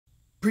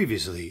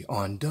Previously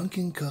on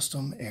Duncan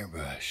Custom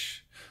Airbrush.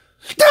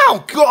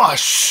 Oh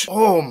gosh!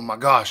 Oh my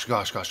gosh.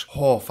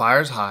 Oh,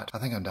 fire's hot. I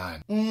think I'm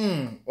dying.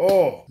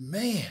 Oh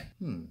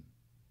man.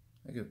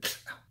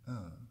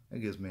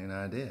 That gives me an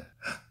idea.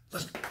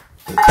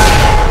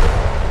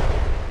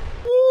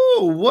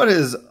 Woo, what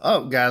is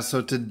up, guys?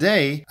 So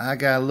today I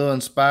got a little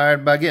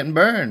inspired by getting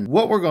burned.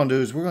 What we're gonna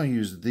do is we're gonna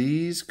use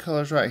these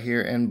colors right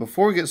here, and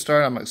before we get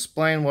started, I'm gonna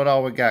explain what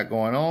all we got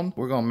going on.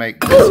 We're gonna make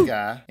this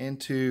guy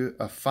into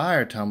a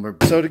fire tumbler.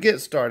 So to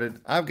get started,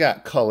 I've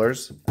got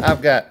colors,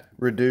 I've got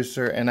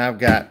reducer, and I've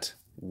got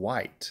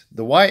white.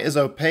 The white is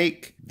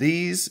opaque.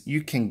 These,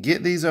 you can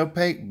get these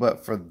opaque,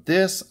 but for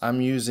this,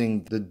 I'm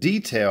using the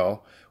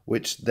detail,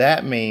 which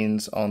that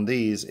means on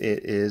these,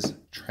 it is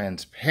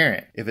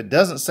transparent. If it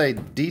doesn't say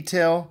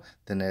detail,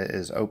 then it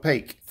is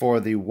opaque. For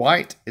the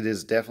white, it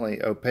is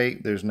definitely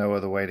opaque. There's no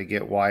other way to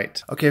get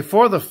white. Okay,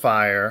 for the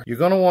fire, you're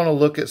gonna wanna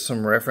look at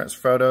some reference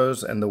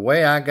photos, and the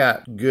way I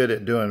got good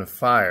at doing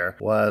fire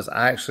was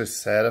I actually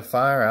set a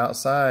fire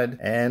outside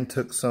and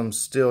took some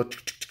still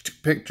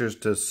pictures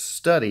to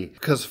study,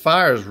 because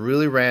fire is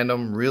really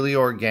random, really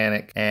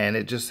organic, and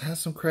it just has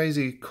some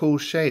crazy cool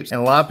shapes. And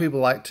a lot of people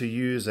like to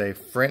use a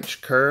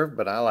French curve,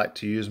 but I like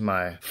to use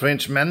my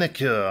French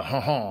manicure.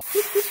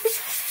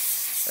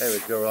 There we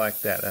go,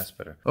 like that. That's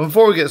better. But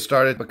before we get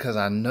started, because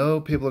I know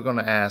people are going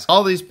to ask,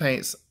 all these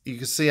paints, you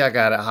can see I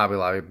got at Hobby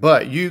Lobby,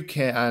 but you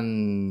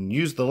can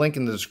use the link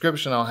in the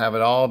description. I'll have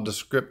it all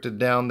descripted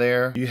down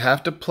there. You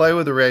have to play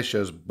with the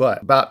ratios,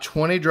 but about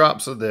 20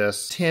 drops of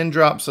this, 10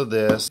 drops of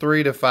this,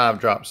 3 to 5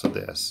 drops of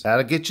this.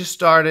 That'll get you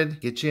started,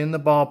 get you in the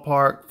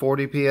ballpark,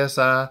 40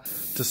 PSI.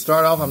 To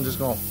start off, I'm just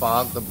going to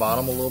fog the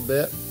bottom a little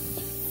bit.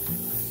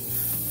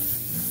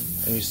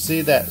 And you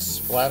see that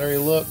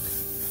splattery look?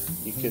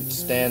 You could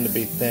stand to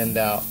be thinned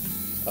out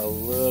a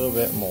little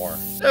bit more.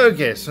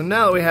 Okay, so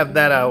now that we have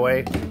that out of the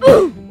way,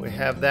 we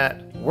have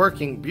that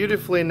working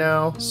beautifully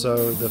now.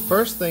 So the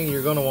first thing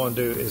you're gonna wanna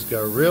do is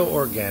go real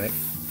organic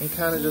and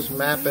kind of just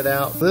map it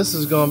out. This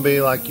is gonna be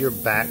like your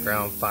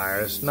background fire.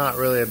 It's not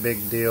really a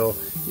big deal.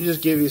 You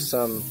just give you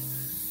some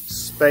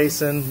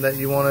spacing that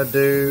you wanna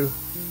do,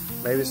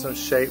 maybe some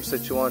shapes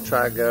that you wanna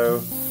try to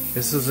go.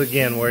 This is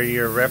again where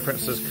your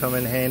references come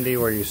in handy,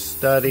 where you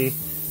study.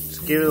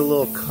 Just give it a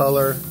little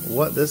color.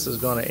 What this is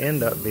going to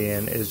end up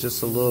being is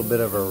just a little bit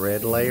of a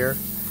red layer,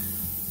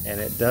 and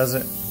it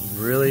doesn't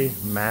really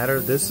matter.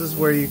 This is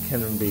where you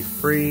can be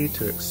free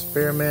to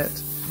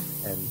experiment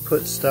and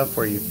put stuff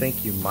where you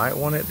think you might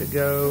want it to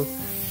go,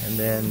 and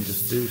then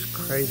just do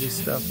crazy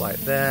stuff like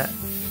that.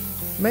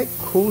 Make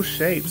cool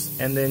shapes,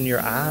 and then your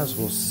eyes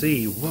will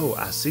see, whoa,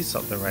 I see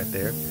something right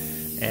there.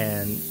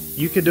 And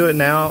you could do it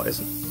now.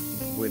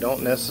 We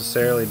don't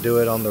necessarily do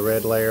it on the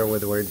red layer where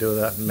we do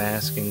that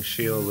masking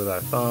shield with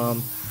our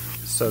thumb.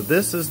 So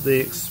this is the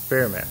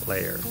experiment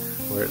layer,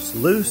 where it's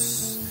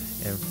loose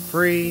and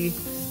free,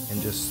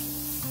 and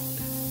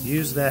just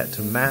use that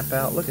to map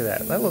out. Look at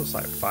that, that looks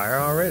like fire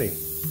already.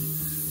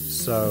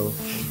 So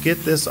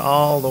get this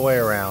all the way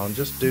around,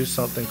 just do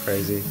something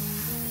crazy.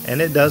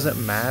 And it doesn't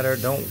matter,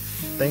 don't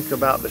think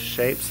about the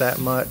shapes that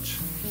much.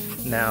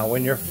 Now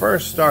when you're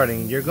first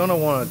starting, you're gonna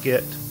wanna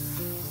get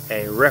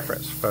a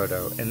reference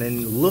photo and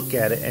then look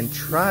at it and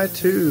try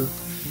to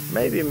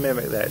maybe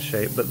mimic that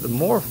shape. But the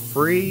more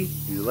free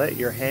you let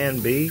your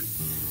hand be,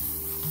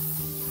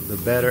 the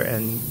better.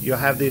 And you'll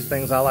have these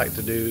things I like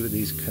to do,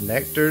 these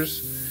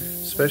connectors,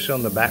 especially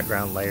on the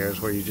background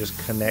layers, where you just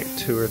connect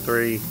 2 or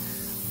 3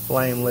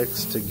 flame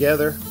licks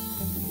together.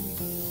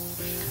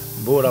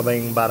 Bada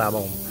bing, bada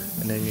boom.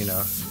 And then, you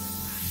know,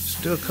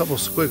 just do a couple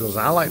squiggles.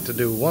 I like to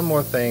do one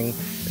more thing.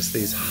 It's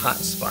these hot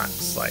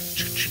spots, like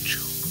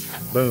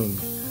boom.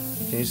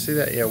 Can you see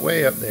that? Yeah,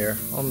 way up there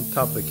on the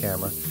top of the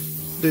camera.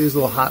 Do these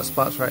little hot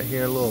spots right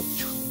here, a little,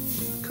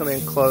 come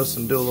in close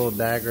and do a little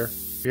dagger.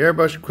 If your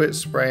airbrush quits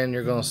spraying,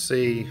 you're gonna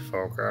see,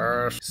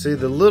 focus. See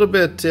the little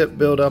bit of tip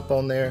build up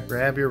on there.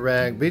 Grab your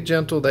rag, be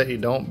gentle that you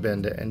don't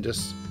bend it, and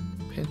just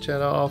pinch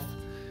it off.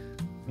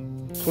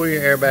 Pull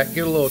your air back,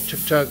 give it a little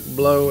chuck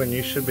blow, and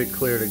you should be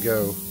clear to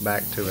go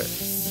back to it.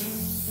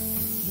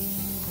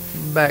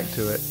 Back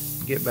to it,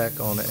 get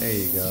back on it, there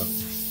you go.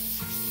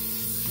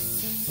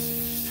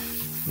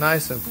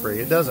 Nice and free,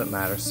 it doesn't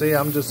matter. See,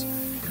 I'm just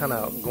kind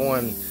of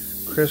going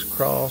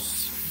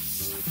crisscross,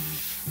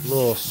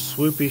 little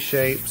swoopy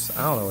shapes.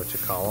 I don't know what you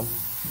call them.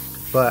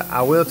 But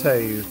I will tell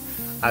you,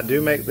 I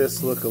do make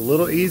this look a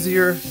little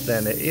easier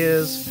than it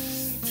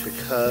is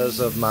because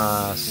of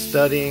my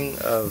studying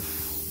of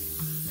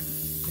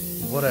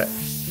what a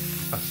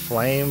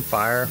flame,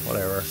 fire,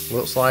 whatever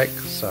looks like.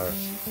 So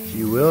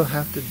you will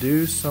have to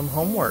do some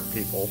homework,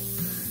 people.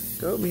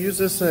 Go use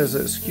this as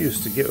an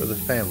excuse to get with the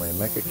family and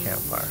make a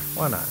campfire.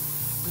 Why not?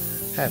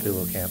 Happy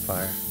little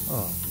campfire.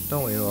 Oh,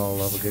 don't we all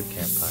love a good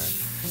campfire?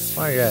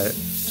 While you're at it,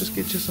 just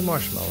get you some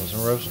marshmallows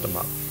and roast them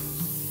up.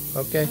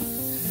 Okay?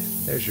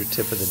 There's your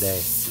tip of the day.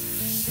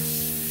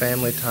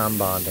 Family time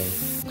bonding.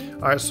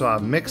 All right, so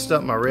I've mixed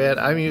up my red.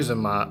 I'm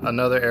using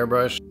another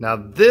airbrush. Now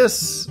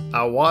this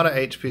Iwata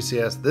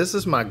HPCS, this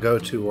is my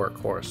go-to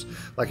workhorse.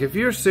 Like if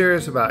you're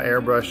serious about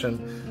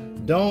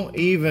airbrushing, don't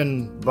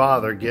even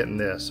bother getting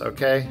this,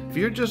 okay? If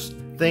you're just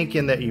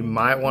thinking that you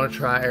might want to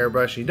try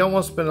airbrushing, you don't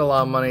want to spend a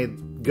lot of money,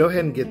 go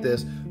ahead and get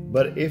this.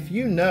 But if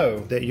you know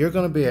that you're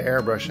going to be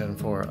airbrushing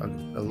for a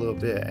little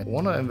bit and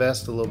want to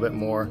invest a little bit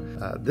more,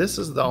 this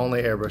is the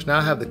only airbrush. Now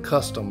I have the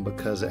custom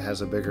because it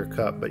has a bigger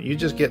cup, but you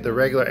just get the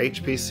regular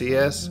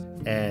HPCS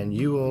and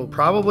you will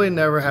probably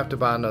never have to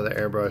buy another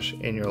airbrush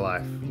in your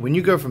life. When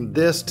you go from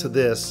this to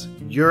this,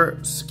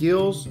 your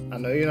skills, I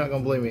know you're not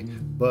going to believe me,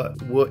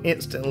 but will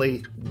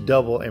instantly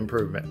double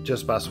improvement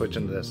just by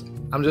switching to this.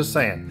 I'm just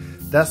saying,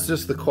 that's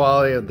just the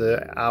quality of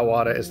the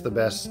Iwata. It's the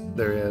best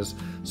there is.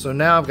 So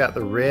now I've got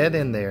the red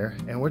in there,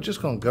 and we're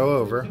just going to go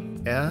over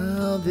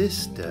all this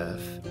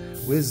stuff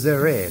with the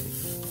red.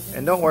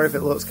 And don't worry if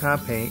it looks kind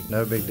of pink,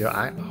 no big deal.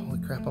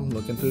 Holy crap, I'm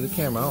looking through the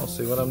camera. I don't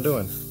see what I'm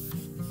doing.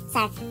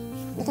 So,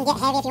 you can get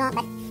heavy if you want,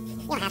 but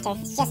you don't have to.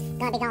 It's just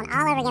going to be going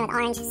all over again with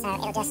orange, so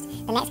it'll just,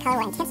 the next color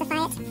will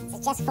intensify it. So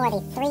it's just for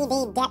the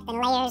 3D depth and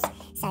layers.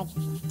 So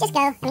just go,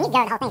 I mean, you can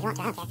go the whole thing if you want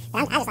to, I don't care.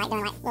 But I just like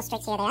doing like little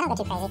streaks here or there. I don't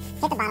go too crazy.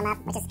 Hit the bottom up,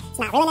 which is, it's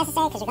not really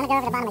necessary because you're going to go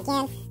over the bottom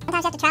again.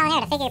 Sometimes you have to trial and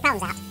error to figure your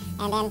problems out.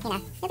 And then, you know,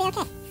 you'll be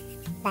okay.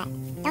 But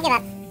don't give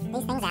up.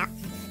 These things out.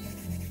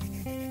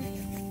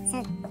 So,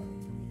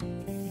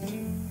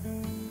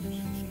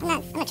 I'm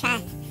going to try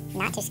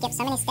not to skip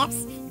so many steps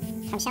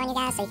from showing you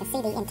guys so you can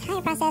see the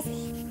entire process.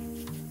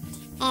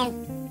 And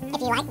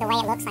if you like the way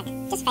it looks, like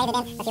just fade it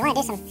in. If you want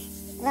to do some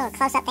little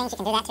close-up things, you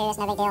can do that too. It's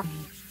no big deal.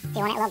 If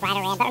you want it a little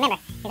brighter red. But remember,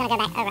 you're going to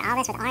go back over all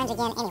this with orange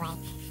again anyway.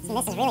 So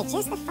this is really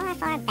just the far,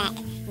 far back,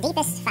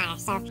 deepest fire.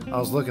 So I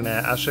was looking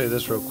at it. I'll show you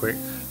this real quick.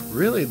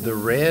 Really, the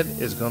red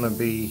is going to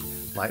be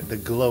like the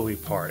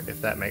glowy part, if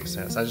that makes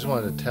sense. I just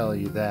wanted to tell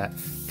you that,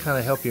 kind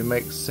of help you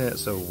make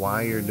sense of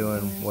why you're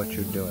doing what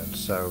you're doing.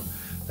 So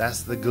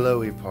that's the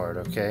glowy part,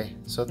 okay?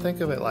 So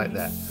think of it like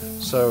that.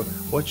 So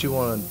what you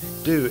want to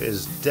do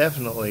is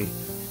definitely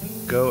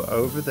go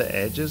over the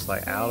edges,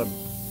 like out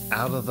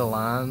of the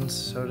lines,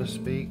 so to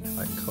speak,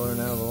 like coloring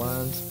out of the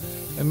lines,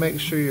 and make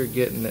sure you're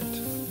getting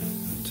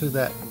it to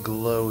that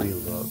glowy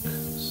look.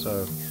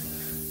 So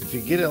if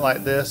you get it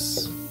like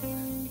this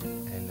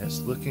and it's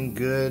looking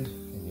good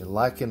and you're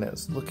liking it,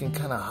 it's looking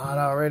kind of hot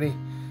already,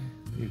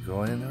 you're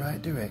going in the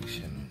right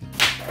direction.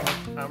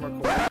 I'm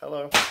recording.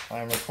 Hello.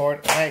 I'm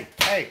recording. Hey.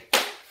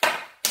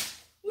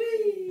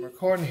 I'm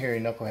recording here,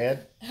 you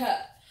knucklehead.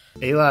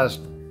 Eli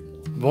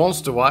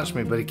wants to watch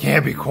me, but he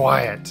can't be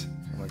quiet.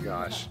 Oh my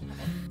gosh.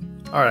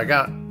 Alright, I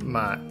got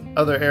my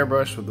other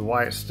airbrush with the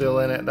white still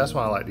in it. That's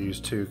why I like to use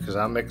two, because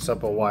I mix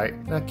up a white.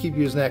 And I keep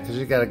using that because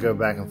you got to go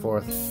back and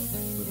forth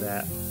with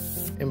that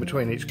in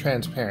between each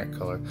transparent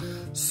color.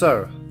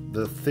 So,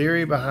 the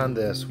theory behind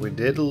this, we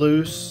did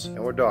loose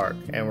and we're dark,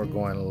 and we're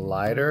going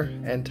lighter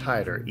and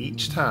tighter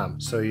each time.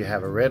 So you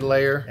have a red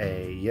layer,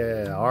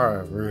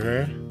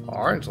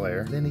 orange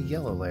layer, then a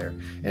yellow layer.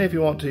 And if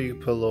you want to, you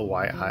can put a little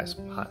white hot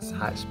spot,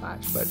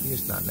 but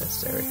it's not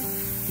necessary.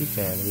 You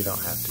can, you don't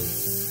have to.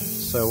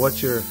 So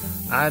what your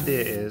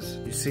idea is,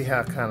 you see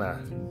how kind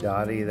of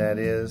dotty that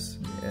is?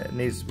 It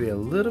needs to be a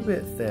little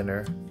bit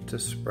thinner to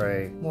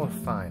spray more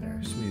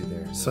finer,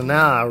 smoother. So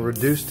now I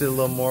reduced it a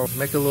little more,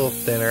 make it a little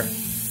thinner.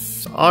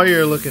 So all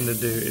you're looking to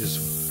do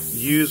is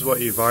use what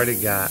you've already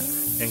got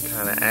and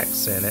kind of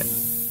accent it.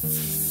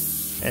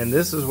 And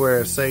this is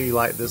where, say you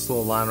like this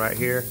little line right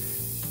here,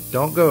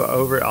 don't go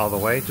over it all the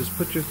way. Just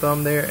put your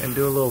thumb there and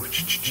do a little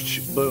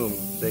boom.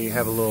 There you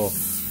have a little,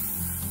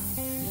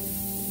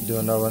 do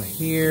another one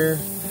here.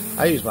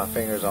 I use my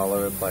fingers all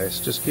over the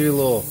place. Just give you a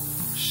little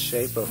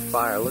shape of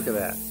fire. Look at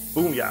that.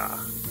 Boom, yeah.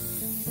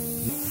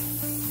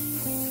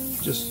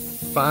 Just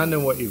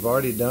finding what you've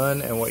already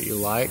done and what you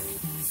like.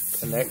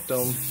 Connect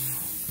them.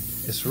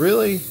 It's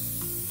really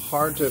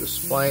hard to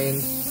explain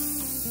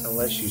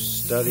unless you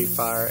study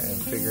fire and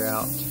figure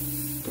out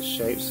the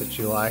shapes that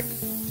you like.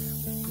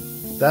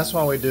 That's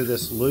why we do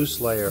this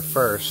loose layer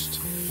first,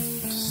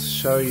 to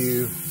show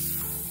you,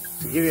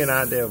 to give you an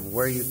idea of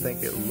where you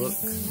think it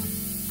looks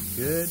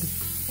good.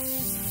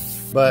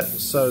 But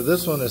so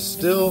this one is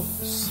still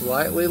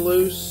slightly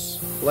loose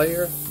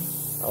layer.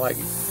 I like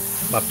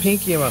my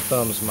pinky and my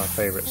thumb is my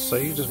favorite. So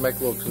you just make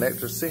a little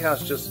connector. See how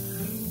it's just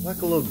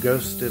like a little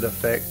ghosted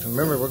effect.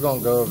 Remember, we're going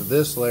to go over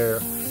this layer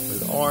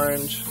with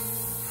orange.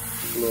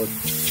 A little,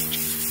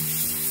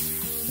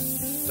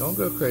 don't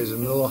go crazy. The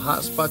little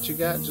hot spot you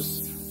got,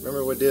 just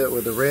remember we did it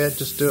with the red.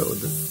 Just do it with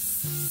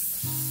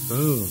the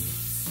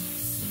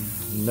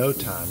boom. No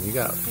time. You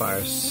got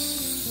fire.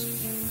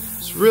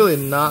 It's really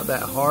not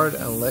that hard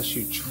unless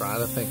you try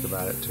to think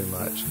about it too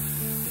much.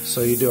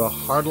 So you do a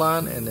hard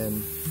line, and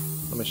then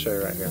let me show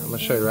you right here. I'm going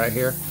to show you right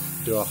here.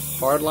 Do a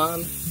hard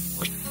line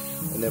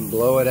and then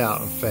blow it out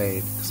and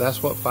fade, because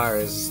that's what fire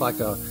is. It's like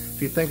a,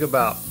 if you think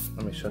about,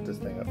 let me shut this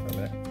thing up for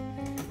a minute.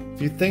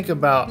 If you think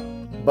about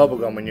bubble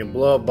gum, when you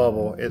blow a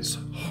bubble, it's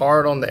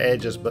hard on the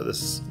edges, but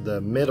the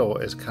middle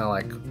is kind of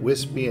like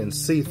wispy and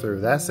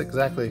see-through. That's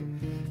exactly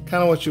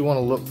kind of what you want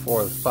to look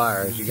for with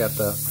fire. Is you got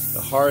the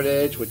hard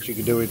edge, which you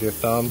can do with your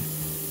thumb.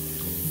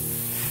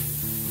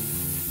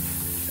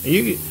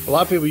 A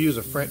lot of people use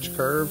a French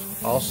curve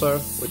also,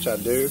 which I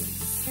do,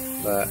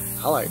 but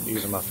I like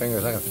using my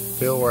fingers. I can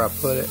feel where I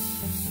put it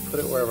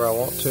wherever I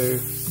want to,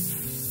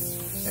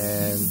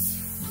 and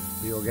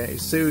the organic.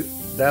 See,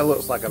 that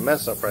looks like a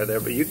mess up right there,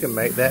 but you can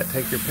make that,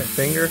 take your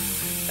finger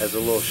as a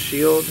little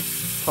shield,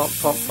 pump,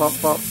 pump, pump,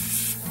 pump,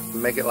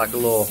 and make it like a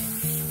little,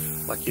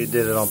 like you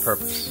did it on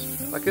purpose.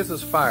 Like, this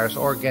is fire, it's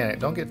organic.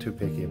 Don't get too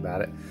picky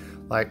about it.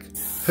 Like,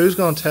 who's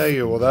gonna tell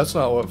you, well, that's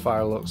not what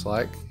fire looks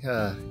like?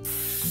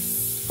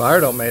 Fire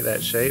don't make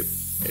that shape.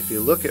 If you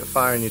look at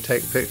fire and you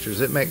take pictures,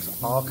 it makes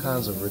all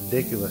kinds of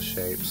ridiculous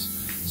shapes.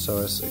 So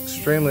it's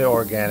extremely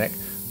organic.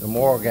 The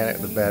more organic,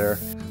 the better.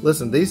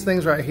 Listen, these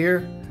things right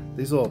here,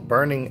 these little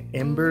burning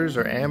embers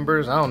or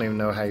ambers, I don't even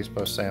know how you're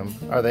supposed to say them.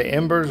 Are they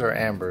embers or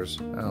ambers?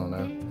 I don't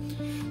know.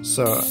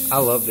 So I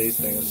love these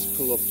things. Put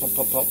a little pump,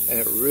 pump, pump, and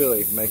it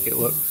really make it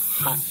look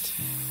hot.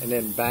 And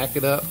then back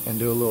it up and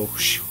do a little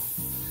whoosh.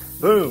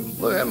 Boom.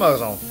 Look, that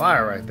mug's on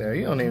fire right there.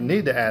 You don't even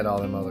need to add all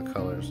them other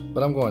colors.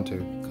 But I'm going to,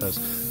 because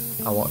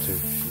I want to.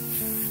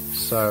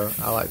 So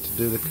I like to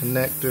do the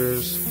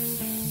connectors,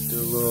 do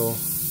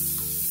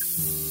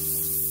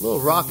little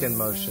rocking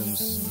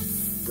motions.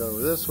 Go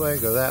this way,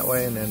 go that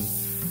way, and then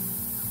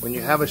when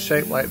you have a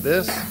shape like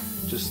this,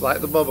 just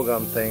like the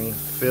bubblegum thing,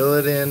 fill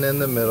it in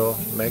the middle,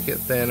 make it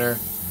thinner,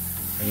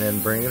 and then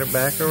bring it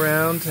back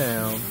around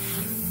town,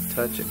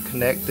 touch it,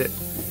 connect it,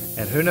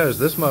 and who knows,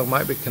 this mug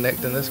might be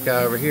connecting this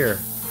guy over here.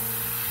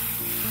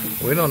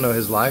 We don't know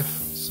his life,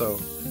 so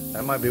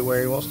that might be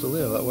where he wants to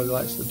live. That's what he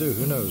likes to do.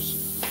 Who knows?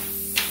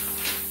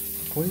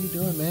 What are you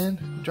doing, man?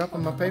 You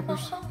dropping my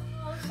papers?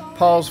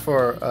 Pause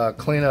for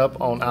cleanup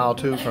on aisle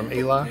 2 from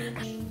Eli.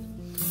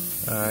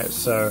 Alright,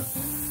 so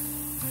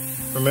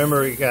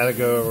remember, you gotta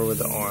go over with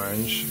the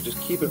orange.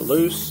 Just keep it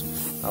loose.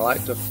 I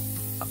like to,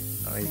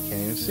 oh, you can't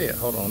even see it.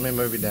 Hold on, let me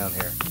move you down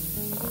here.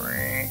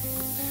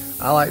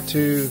 I like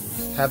to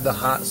have the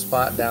hot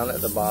spot down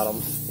at the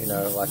bottom, you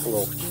know, like a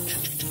little,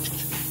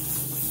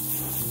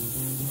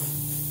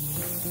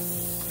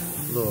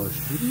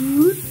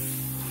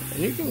 and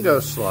you can go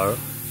slow.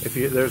 If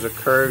there's a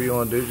curve you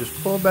want to do, just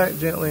pull back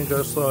gently and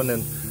go slow, and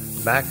then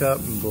back up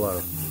and blow.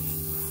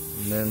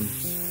 And then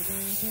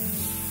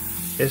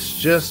it's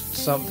just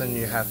something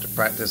you have to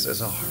practice.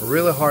 It's a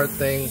really hard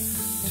thing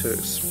to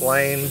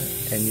explain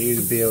and you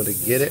to be able to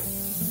get it.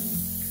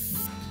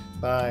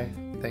 Bye.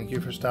 Thank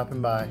you for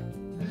stopping by.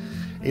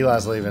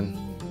 Eli's leaving,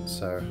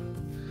 so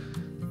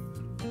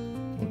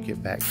we'll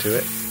get back to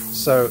it.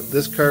 So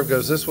this curve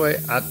goes this way.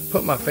 I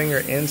put my finger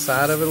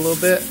inside of it a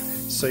little bit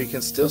so you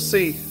can still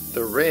see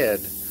the red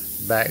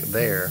back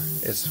there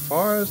as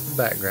far as the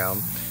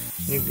background.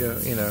 You go,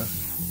 you know,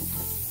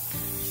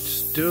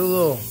 just do a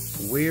little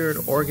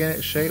weird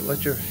organic shape,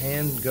 let your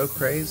hand go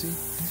crazy.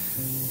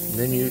 And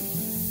then you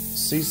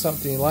see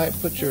something you like,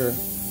 put your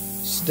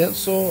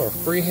stencil or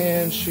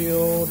freehand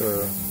shield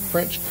or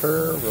French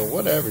curve or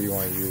whatever you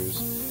want to use.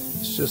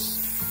 It's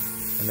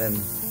just, and then,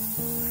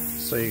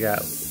 so you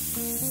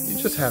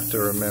just have to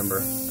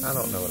remember, I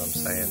don't know what I'm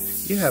saying.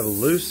 You have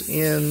loose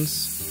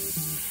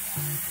ends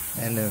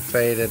and then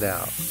fade it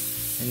out.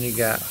 And you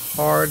got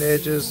hard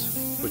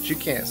edges, which you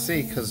can't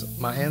see because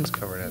my hand's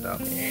covering it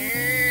up.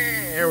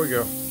 Here we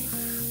go.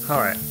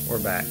 Alright, we're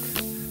back.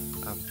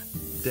 I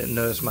didn't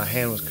notice my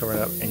hand was covering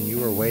up and you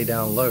were way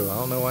down low. I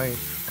don't know why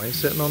you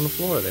sitting on the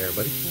floor there,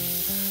 buddy.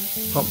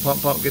 Pump,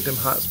 pump, pump, get them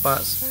hot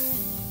spots.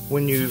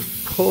 When you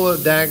pull a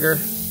dagger,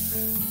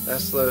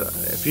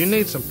 if you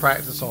need some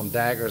practice on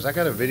daggers, I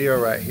got a video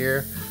right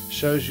here,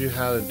 shows you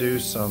how to do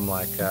some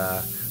like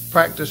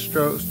practice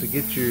strokes to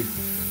get your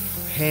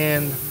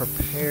hand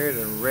prepared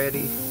and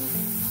ready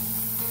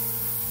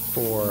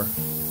for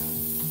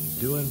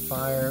doing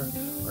fire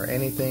or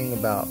anything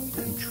about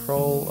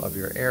control of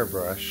your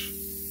airbrush.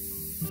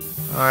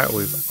 Alright,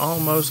 we've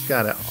almost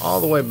got it all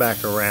the way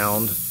back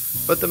around,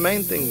 but the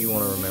main thing you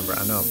want to remember,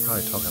 I know I'm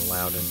probably talking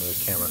loud into the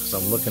camera because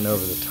I'm looking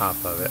over the top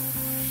of it.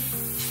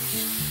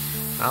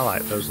 I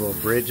like those little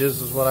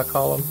bridges is what I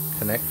call them,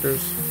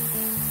 connectors.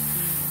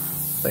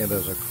 I think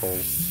those are cool.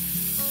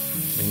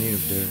 I mean, you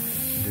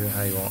do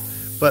how you want.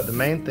 But the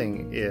main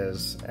thing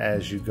is,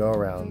 as you go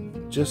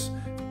around, just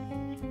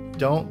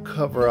don't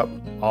cover up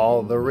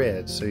all the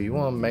red. So you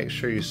want to make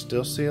sure you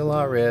still see a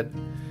lot of red,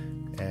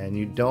 and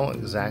you don't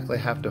exactly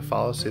have to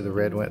follow. See, the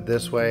red went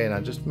this way, and I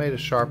just made a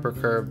sharper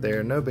curve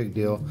there. No big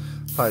deal.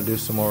 Probably do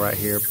some more right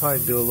here.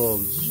 Probably do a little,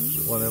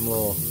 one of them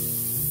little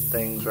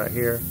things right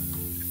here.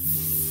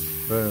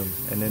 Boom.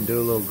 And then do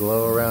a little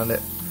glow around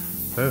it.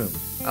 Boom.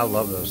 I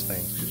love those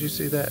things. Did you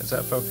see that? Is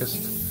that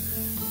focused?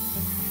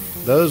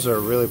 Those are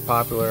really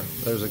popular.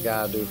 There's a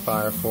guy I do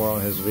fire for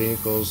on his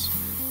vehicles.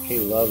 He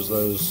loves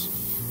those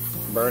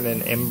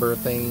burning ember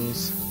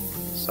things.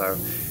 So,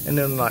 and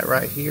then like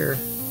right here,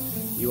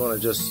 you want to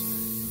just,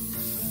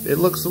 it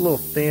looks a little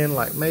thin,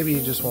 like maybe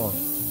you just want to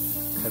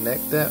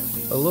connect that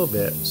a little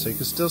bit so you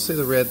can still see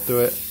the red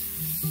through it.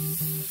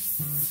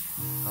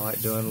 I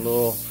like doing a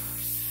little,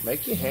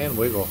 make your hand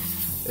wiggle.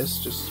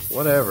 It's just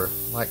whatever.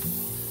 Like,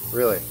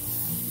 really,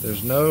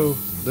 there's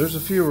a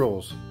few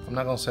rules. I'm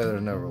not gonna say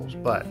there's no rules,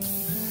 but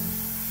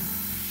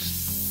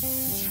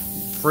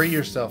free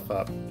yourself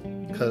up,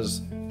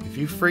 because if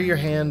you free your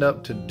hand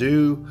up to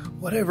do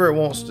whatever it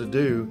wants to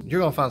do, you're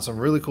gonna find some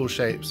really cool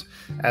shapes,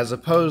 as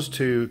opposed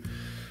to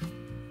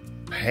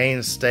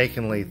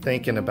painstakingly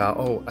thinking about,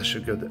 oh, I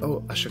should go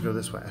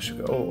this way, I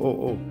should go,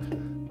 oh.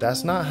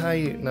 That's not how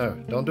you, no,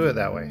 don't do it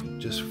that way.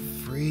 Just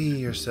free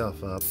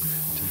yourself up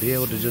to be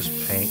able to just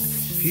paint.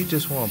 If you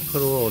just want to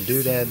put a little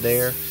doodad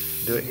there,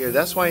 do it here.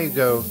 That's why you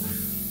go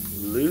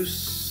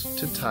loose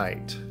to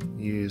tight.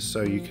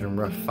 So you can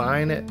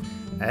refine it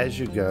as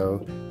you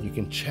go. You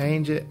can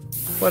change it,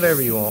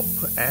 whatever you want.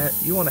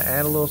 You want to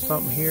add a little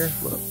something here.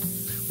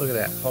 Look at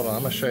that. Hold on,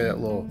 I'm gonna show you that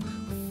little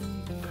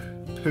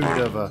poot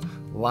of a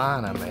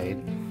line I made.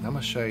 I'm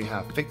gonna show you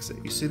how to fix it.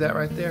 You see that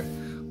right there?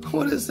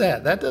 What is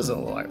that? That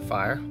doesn't look like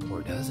fire,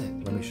 or does it?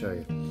 Let me show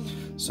you.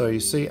 So you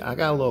see, I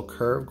got a little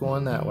curve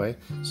going that way.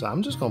 So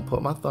I'm just gonna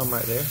put my thumb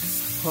right there,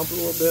 pump it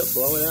a little bit,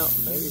 blow it out,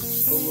 maybe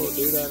put a little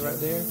doodad right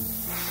there.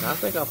 And I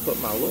think I'll put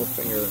my little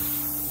finger,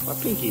 my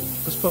pinky.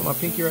 Let's put my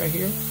pinky right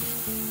here.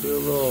 Do a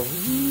little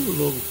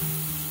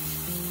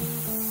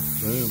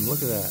boom.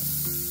 Look at that.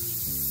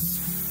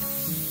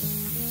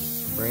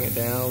 Bring it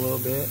down a little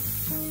bit,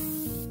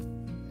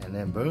 and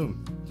then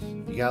boom.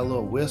 You got a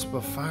little wisp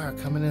of fire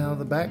coming out of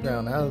the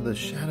background, out of the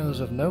shadows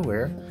of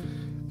nowhere,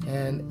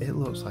 and it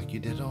looks like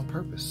you did it on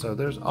purpose. So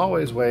there's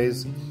always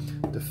ways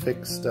to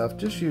fix stuff.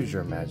 Just use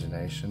your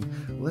imagination.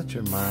 Let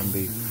your mind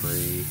be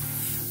free.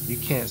 You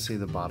can't see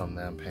the bottom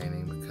that I'm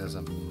painting because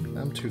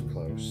I'm too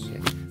close. Yeah,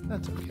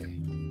 that's okay.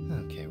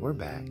 Okay, we're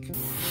back.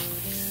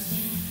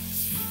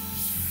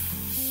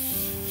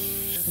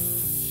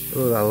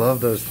 Ooh, I love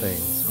those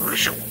things.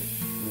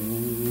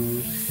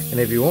 And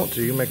if you want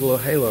to, you can make a little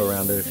halo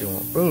around it if you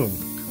want. Boom.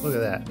 Look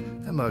at that.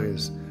 That mug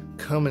is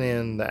coming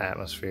in the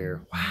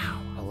atmosphere. Wow,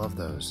 I love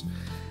those.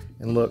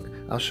 And look,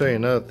 I'll show you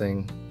another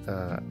thing.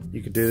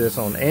 You could do this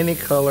on any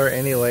color,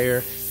 any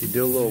layer. You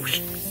do a little,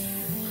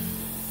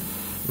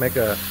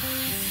 I'll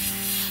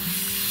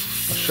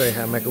show you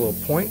how to make a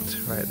little point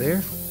right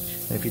there.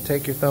 And if you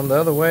take your thumb the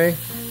other way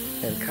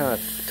and kind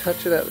of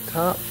touch it at the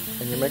top,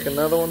 and you make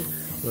another one,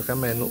 look, I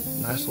made a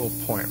nice little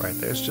point right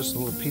there. It's just a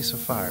little piece of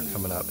fire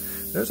coming up.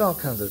 There's all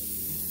kinds of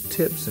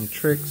tips and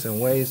tricks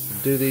and ways to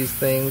do these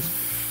things.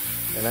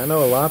 And I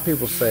know a lot of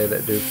people say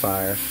that do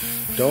fire,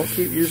 don't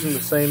keep using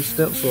the same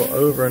stencil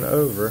over and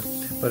over.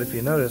 But if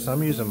you notice,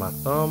 I'm using my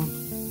thumb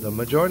the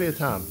majority of the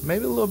time,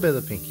 maybe a little bit of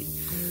the pinky.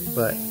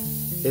 But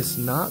it's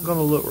not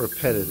gonna look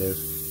repetitive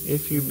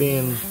if you're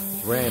being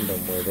random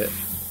with it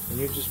and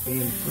you're just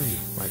being free.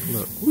 Like,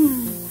 look,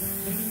 woo,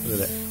 look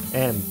at that.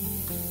 And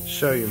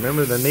show you,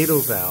 remember the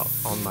needle's out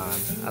on mine.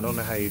 I don't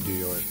know how you do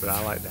yours, but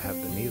I like to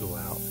have the needle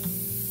out.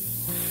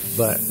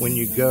 But when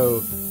you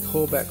go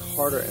pull back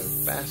harder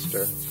and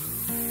faster,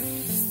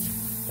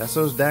 that's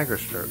those dagger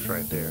strokes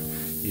right there.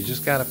 You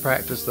just got to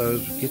practice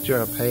those. Get you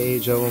a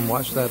page of them,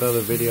 watch that other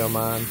video of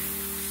mine,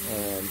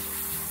 and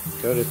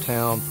go to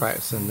town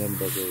practicing them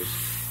boogers.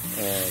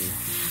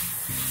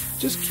 And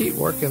just keep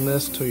working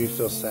this till you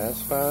feel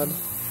satisfied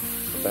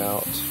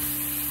about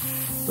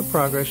the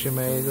progress you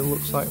made. It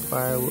looks like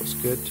fire, looks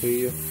good to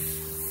you.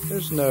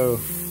 There's no,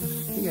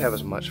 you can have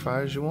as much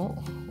fire as you want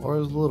or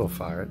as little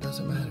fire, it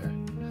doesn't matter.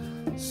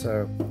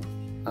 So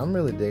I'm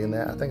really digging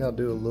that. I think I'll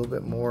do a little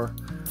bit more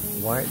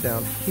white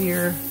down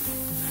here.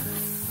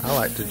 I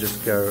like to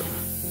just go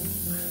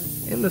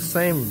in the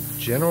same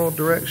general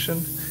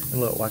direction. And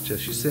look, watch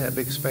this. You see that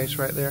big space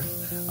right there?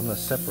 I'm gonna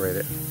separate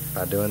it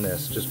by doing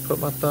this. Just put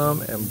my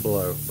thumb and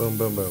blow. Boom,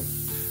 boom, boom.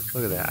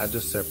 Look at that, I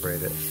just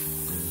separated it.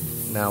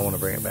 Now I want to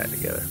bring it back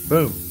together.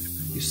 Boom.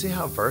 You see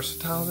how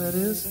versatile that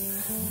is?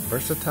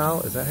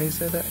 Versatile, is that how you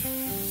say that?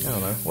 I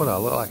don't know. What do I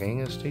look like, an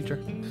English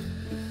teacher?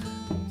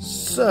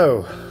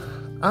 So,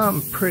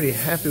 I'm pretty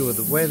happy with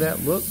the way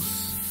that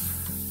looks.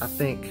 I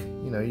think,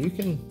 you know, you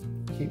can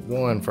keep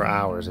going for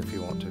hours if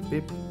you want to.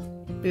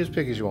 Be as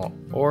picky as you want,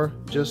 or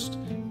just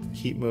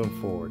keep moving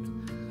forward.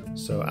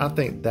 So I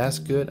think that's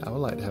good. I would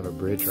like to have a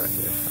bridge right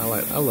here. I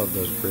love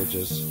those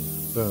bridges.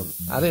 Boom.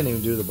 I didn't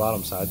even do the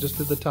bottom side, just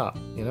did the top,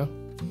 you know?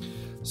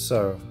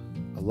 So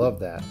I love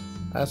that.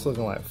 That's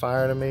looking like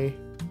fire to me.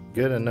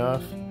 Good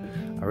enough.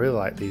 I really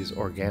like these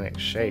organic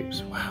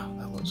shapes. Wow,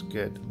 that looks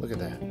good. Look at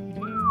that.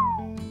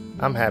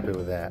 I'm happy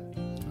with that.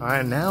 All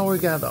right, now we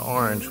got the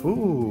orange.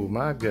 Ooh,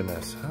 my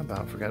goodness. I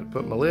about forgot to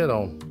put my lid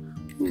on.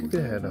 Ooh,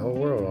 we had the whole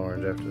world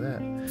orange after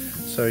that.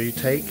 So you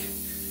take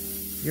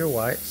your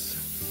whites,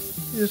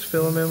 you just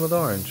fill them in with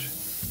orange.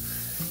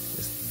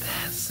 It's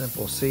that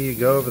simple. See, you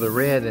go over the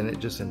red and it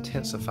just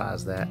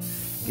intensifies that.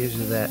 Gives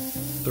you that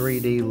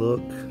 3D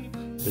look,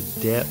 the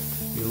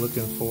depth you're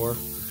looking for.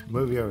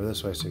 Move you over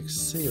this way so you can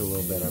see a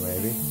little better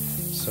maybe.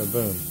 So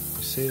boom,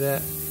 you see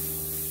that?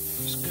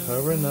 Just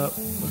covering up,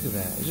 look at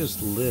that, it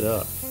just lit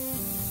up.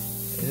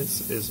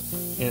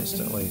 is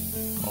instantly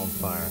on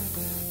fire,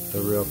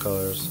 the real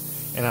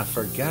colors. And I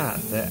forgot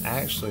that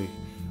actually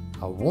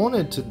I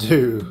wanted to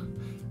do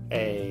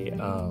a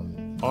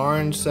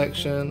orange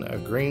section, a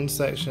green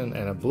section,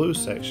 and a blue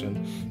section,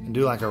 and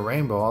do like a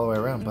rainbow all the way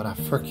around, but I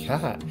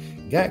forgot,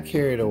 got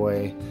carried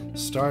away,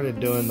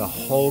 started doing the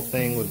whole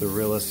thing with the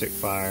realistic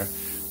fire.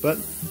 But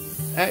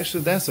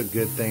actually that's a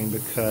good thing,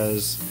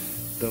 because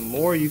the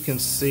more you can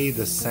see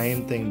the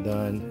same thing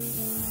done,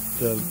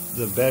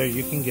 the better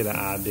you can get an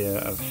idea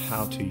of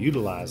how to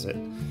utilize it.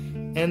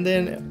 And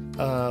then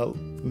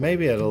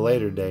maybe at a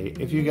later date,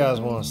 if you guys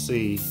want to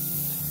see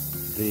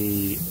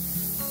the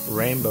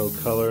rainbow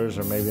colors,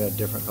 or maybe a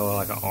different color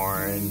like an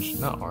orange,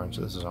 not orange,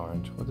 this is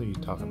orange, what are you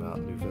talking about,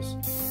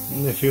 doofus?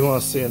 And if you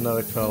want to see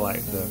another color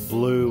like the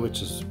blue,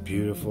 which is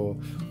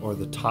beautiful, or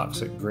the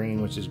toxic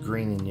green, which is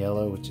green and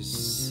yellow, which is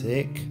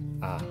sick.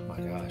 Ah, my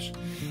gosh.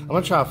 I'm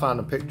gonna try to find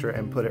a picture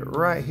and put it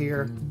right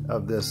here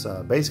of this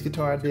bass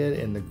guitar I did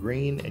in the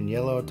green and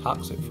yellow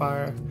toxic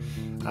fire.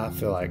 I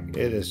feel like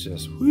it is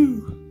just,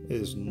 whoo, it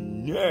is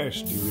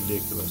nasty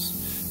ridiculous.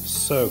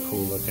 So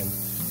cool looking.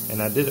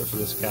 And I did it for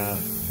this guy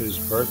whose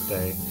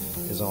birthday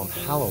is on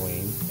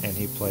Halloween, and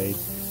he played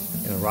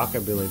in a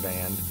rockabilly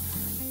band.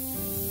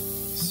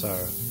 So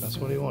that's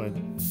what he wanted.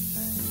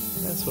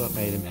 That's what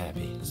made him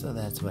happy. So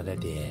that's what I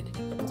did.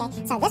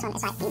 Okay, so this one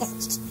is like, you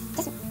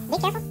just be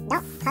careful.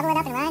 Don't huddle it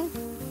up and run.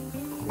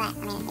 But,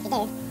 I mean, if you do,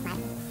 like,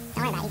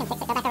 don't worry about it. You can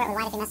fix it. Go back over it with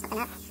white if you mess something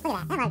up. Look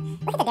at that.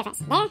 Look at the difference.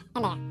 There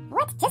and there.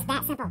 What? Just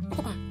that simple. Look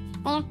at that.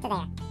 There to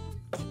there.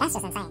 That's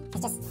just insane.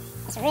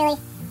 It's really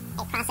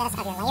a process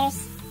of your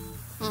layers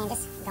and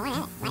just going at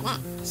it like that.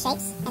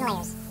 Shapes and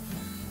layers.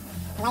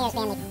 Layers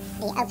being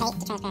the opaque,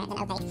 the transparent, then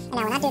opaque. And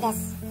now when I do this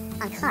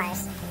on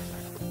cars,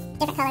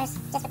 different colors,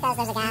 just because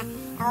there's a guy,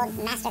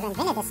 old master who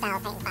invented this style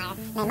of painting fire,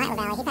 named Mike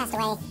LaValle. He passed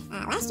away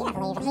last year, I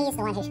believe, and he's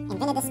the one who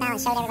invented this style and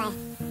showed everybody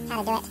how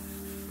to do it.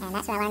 And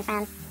that's where I learned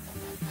from.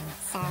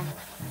 So,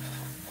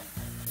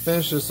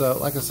 finish this up.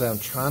 Like I said, I'm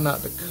trying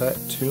not to cut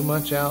too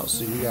much out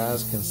so you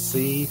guys can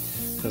see,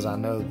 because I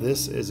know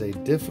this is a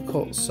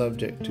difficult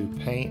subject to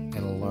paint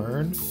and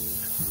learn.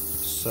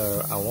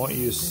 So I want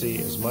you to see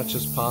as much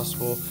as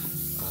possible.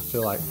 I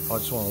feel like I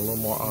just want a little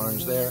more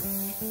orange there,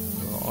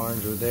 a little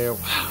orange over there.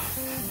 Wow,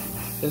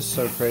 it's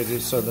so crazy.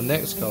 So the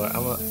next color,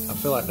 I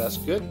feel like that's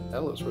good.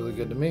 That looks really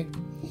good to me.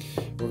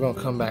 We're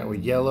gonna come back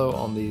with yellow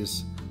on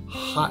these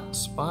hot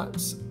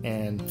spots,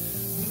 and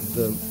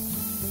the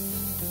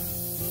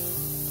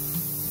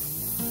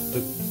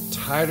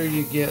tighter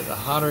you get, the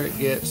hotter it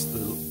gets,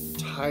 the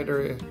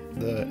tighter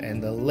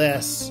and the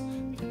less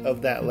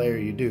of that layer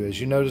you do.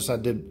 As you notice, I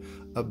did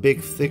a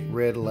big thick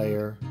red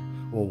layer,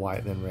 well,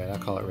 white then red, I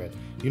call it red.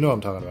 You know what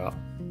I'm talking about,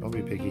 don't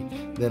be picky.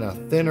 Then a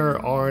thinner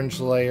orange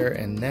layer,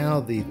 and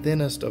now the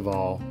thinnest of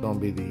all gonna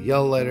be the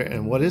yellow layer.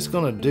 And what it's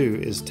gonna do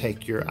is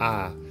take your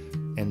eye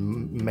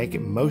and make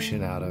it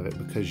motion out of it,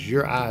 because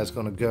your eye is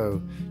going to go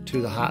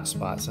to the hot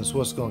spots. That's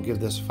what's going to give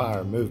this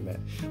fire movement.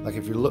 Like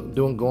if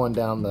you're going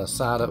down the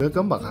side of, don't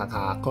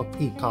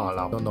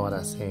know what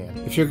I'm saying.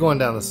 If you're going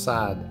down the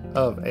side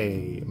of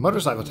a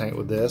motorcycle tank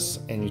with this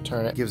and you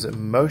turn it, gives it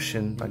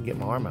motion. If I get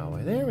my arm out of the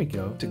way, there we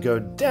go. To go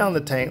down the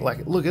tank,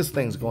 like look, this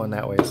thing's going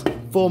that way. It's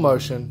full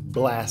motion,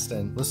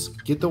 blasting. Let's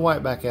get the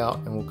white back out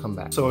and we'll come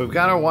back. So we've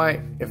got our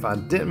white. If I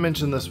didn't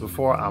mention this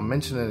before, I'll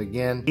mention it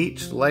again.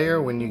 Each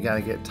layer, when you got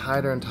to get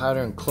tighter and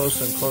tighter and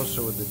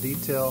closer with the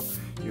detail,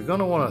 you're going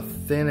to want to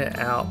thin it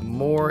out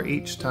more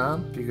each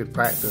time. If you could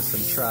practice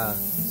and try,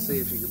 see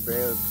if you could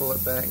barely pull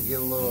it back and get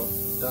a little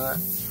dot,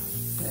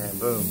 and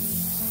boom,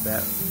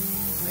 that,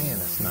 man,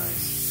 that's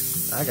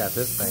nice. I got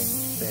this thing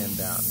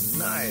thinned out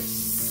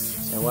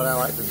nice. And what I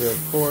like to do,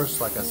 of course,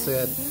 like I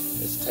said,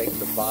 is take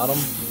the bottom,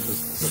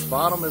 because the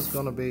bottom is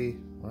going to be,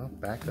 well,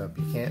 back up,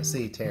 you can't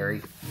see,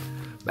 Terry.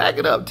 Back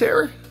it up,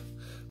 Terry.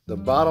 The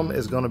bottom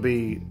is going to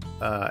be,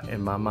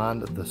 in my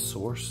mind, the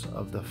source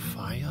of the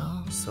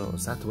fire. So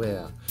that's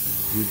where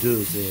you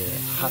do the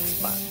hot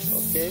spot,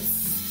 okay?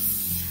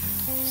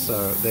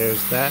 So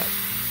there's that.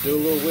 Do a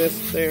little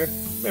wisp there.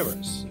 Remember,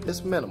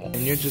 it's minimal.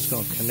 And you're just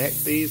going to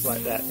connect these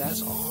like that.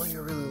 That's all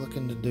you're really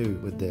looking to do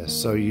with this.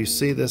 So you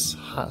see this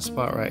hot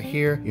spot right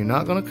here. You're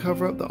not going to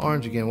cover up the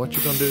orange again. What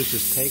you're going to do is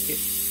just take it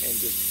and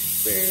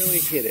just barely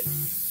hit it.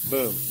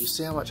 Boom. You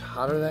see how much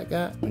hotter that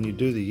got? When you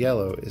do the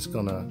yellow, it's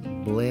gonna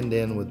blend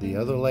in with the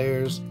other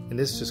layers, and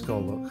it's just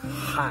gonna look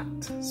hot.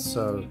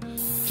 So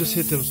just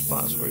hit them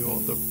spots where you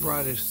want the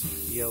brightest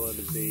yellow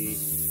to be.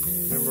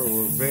 Remember,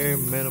 we're very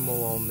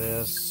minimal on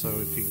this, so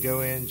if you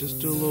go in, just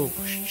do a little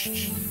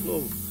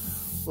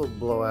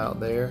blowout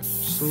there.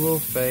 Just a little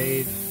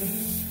fade.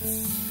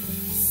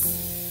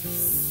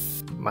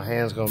 My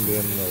hand's gonna be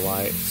in the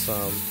light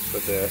some for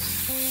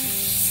this.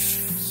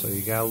 So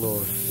you got a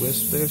little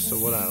wisp there. So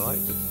what I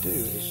like to do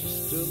is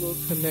just do a little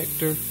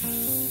connector,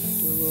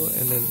 do a little,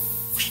 and then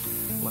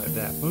like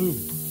that, boom,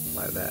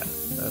 like that.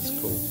 That's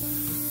cool.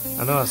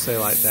 I know I say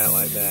like that,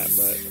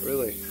 but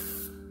really,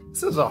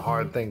 this is a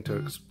hard thing to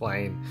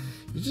explain.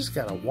 You just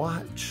gotta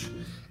watch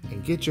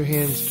and get your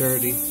hands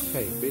dirty.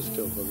 Hey, be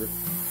still, booger.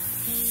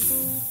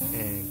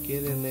 And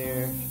get in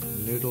there,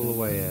 noodle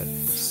away at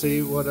it.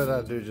 See, what did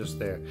I do just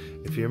there?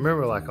 If you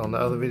remember, like on the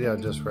other video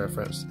I just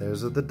referenced,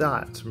 those are the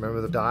dots.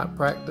 Remember the dot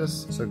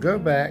practice? So go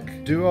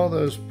back, do all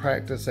those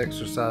practice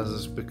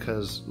exercises,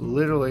 because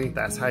literally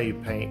that's how you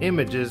paint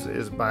images,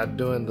 is by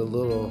doing the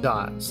little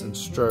dots and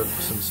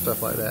strokes and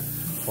stuff like that.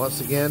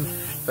 Once again,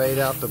 fade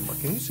out the,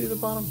 can you see the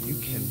bottom? You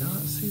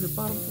cannot see the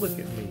bottom. Look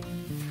at me.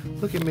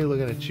 Look at me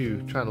looking at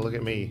you, trying to look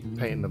at me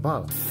painting the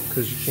bottom,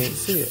 because you can't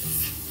see it.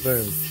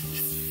 Boom.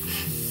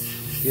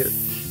 Get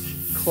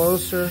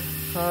closer,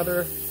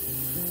 hotter.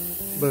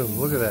 Boom,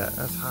 look at that.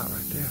 That's hot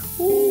right there.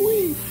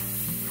 Ooh-wee.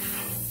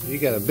 You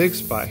got a big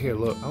spot here.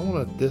 Look, I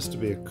wanted this to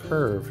be a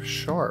curve,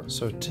 sharp.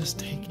 So just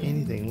take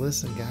anything.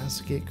 Listen,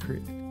 guys, get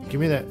creative. Give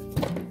me that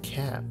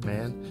cap,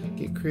 man.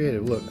 Get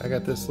creative. Look, I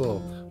got this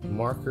little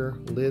marker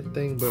lid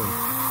thing. Boom.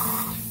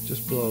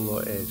 Just blow a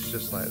little edge,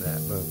 just like that.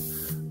 Boom.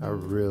 I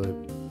really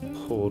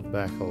pulled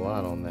back a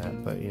lot on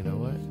that, but you know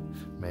what?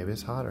 Maybe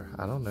it's hotter.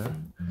 I don't know.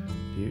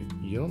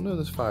 You don't know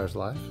this fire's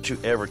life. Don't you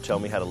ever tell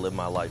me how to live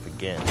my life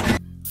again.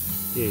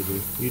 Yeah, you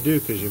do. You do,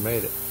 because you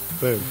made it.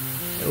 Boom.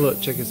 And look,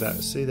 check this out.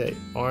 See that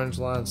orange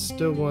line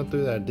still going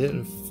through there? I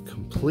didn't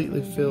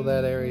completely fill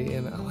that area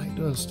in. I like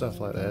doing stuff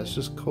like that. It's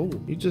just cool.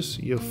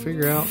 You'll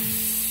figure out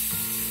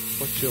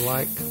what you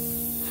like,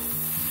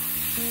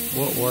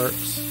 what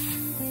works,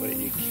 but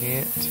you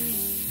can't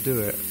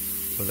do it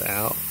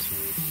without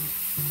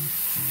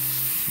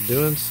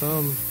doing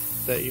some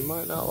that you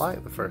might not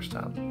like the first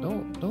time.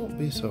 Don't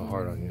be so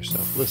hard on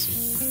yourself. Listen,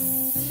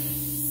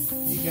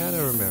 you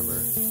gotta remember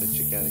that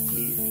you gotta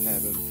keep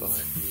having fun.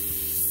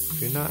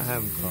 If you're not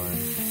having fun,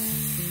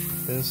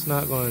 then it's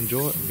not gonna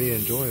be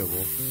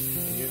enjoyable,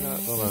 and you're not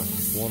gonna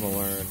want to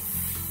learn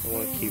and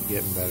want to keep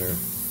getting better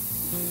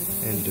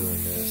and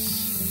doing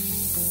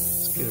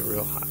this. Let's get a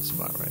real hot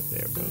spot right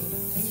there. Boom.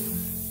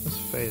 Let's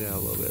fade out a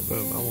little bit.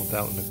 Boom. I want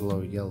that one to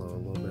glow yellow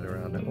a little bit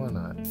around it. Why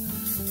not?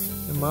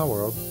 In my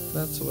world,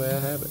 that's the way I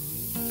have it,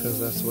 because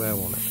that's the way I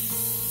want it.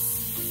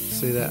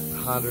 See that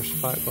hotter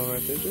spot going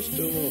right there? Just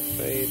do a little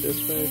fade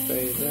this way,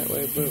 fade that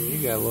way. Boom. You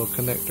got a little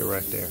connector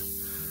right there.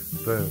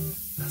 Boom.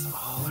 That's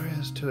all there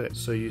is to it.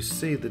 So you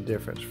see the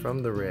difference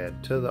from the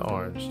red to the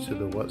orange to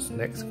the what's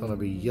next going to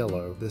be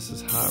yellow. This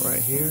is hot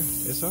right here.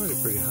 It's already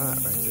pretty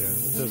hot right there.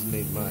 It doesn't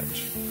need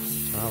much.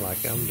 So I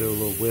like it. I'm going to do a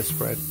little wisp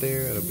right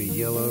there. It'll be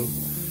yellow.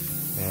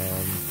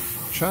 And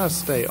try to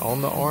stay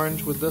on the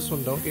orange with this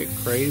one. Don't get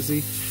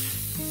crazy.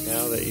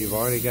 Now that you've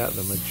already got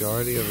the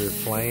majority of your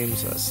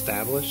flames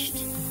established,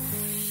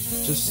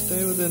 just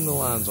stay within the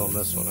lines on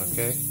this one,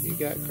 okay? You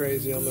got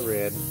crazy on the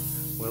red,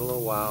 went a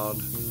little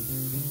wild.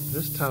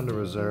 This time to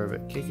reserve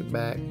it, kick it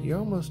back. You're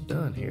almost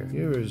done here.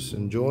 You're just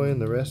enjoying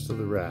the rest of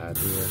the ride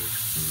here.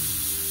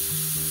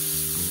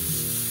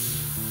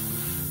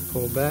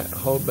 Pull back,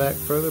 hold back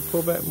further,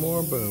 pull back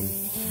more, boom.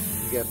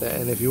 You got that,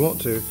 and if you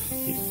want to,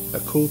 a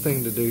cool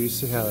thing to do, you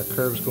see how the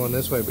curve's going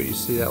this way, but you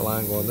see that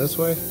line going this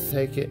way?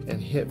 Take it and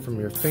hit from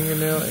your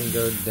fingernail and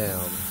go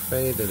down.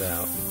 Fade it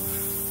out.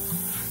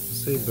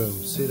 See, boom.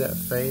 See that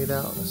fade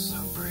out? That's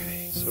so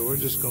pretty. So we're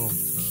just going to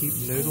keep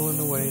noodling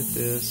away at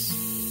this.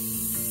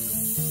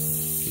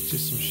 Get you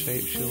some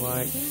shapes you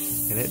like.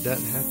 And it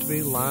doesn't have to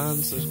be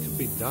lines. There could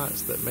be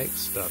dots that make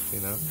stuff, you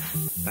know.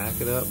 Back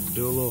it up.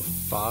 Do a little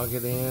fog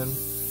it in.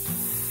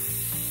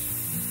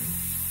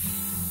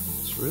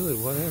 It's really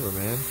whatever,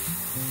 man.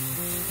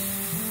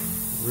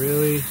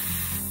 Really,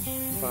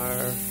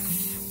 fire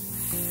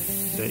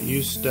that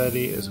you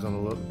study is going to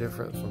look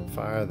different from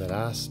fire that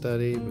I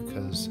study,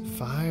 because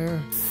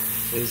fire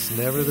is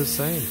never the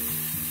same.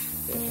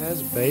 It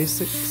has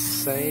basic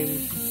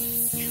same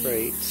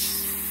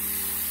traits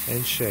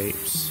and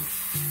shapes,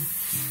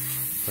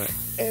 but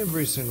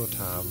every single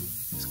time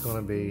it's going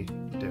to be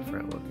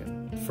different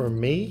looking. For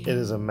me, it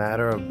is a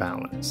matter of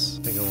balance.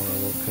 I think I want a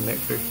little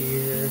connector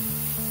here.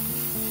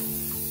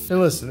 And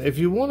listen, if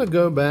you want to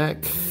go back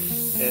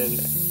and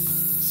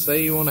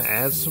say you want to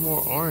add some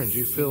more orange,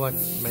 you feel like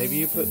maybe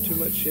you put too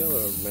much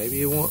yellow, or maybe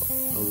you want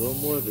a little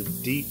more of the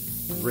deep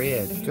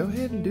red, go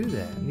ahead and do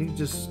that. You can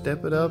just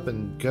step it up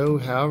and go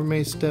however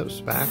many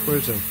steps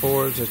backwards and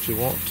forwards that you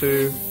want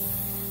to,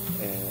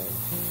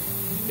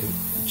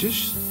 and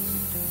just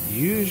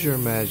use your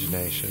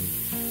imagination.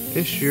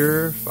 It's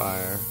your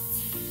fire.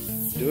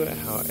 Do it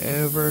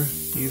however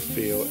you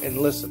feel. And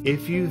listen,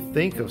 if you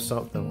think of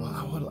something,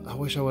 well, I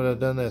wish I would have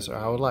done this, or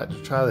I would like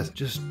to try this,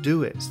 just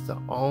do it. It's the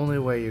only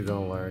way you're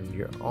going to learn.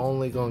 You're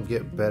only going to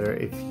get better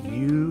if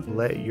you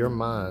let your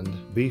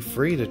mind be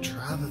free to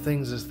try the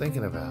things it's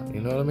thinking about. You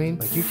know what I mean?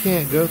 Like, you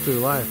can't go through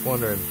life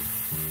wondering,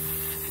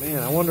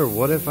 man, I wonder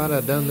what if I'd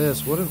have done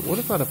this? What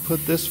if I'd have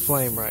put this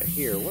flame right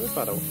here? What if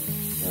I'd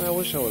have, man, I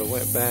wish I would have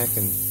went back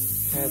and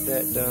had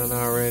that done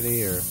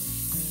already, or,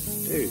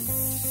 dude,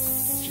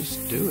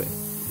 just do it.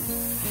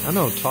 I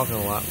know I'm talking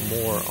a lot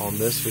more on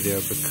this video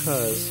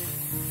because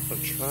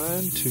I'm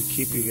trying to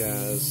keep you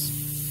guys,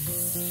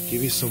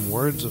 give you some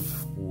words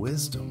of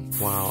wisdom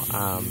while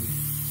I'm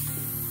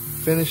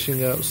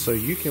finishing up, so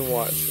you can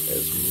watch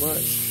as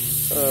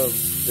much of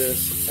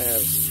this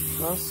as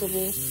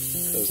possible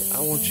because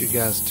I want you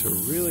guys to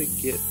really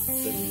get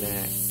the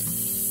knack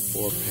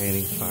for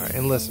painting fire.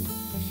 And listen,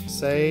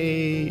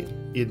 say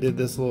you did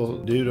this little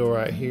doodle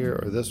right here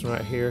or this one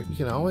right here, you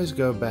can always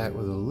go back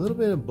with a little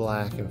bit of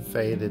black and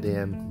fade it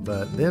in.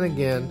 But then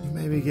again, you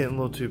may be getting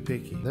a little too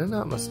picky. They're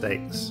not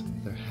mistakes.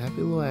 They're happy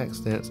little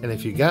accidents. And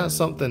if you got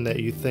something that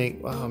you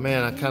think, oh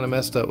man, I kind of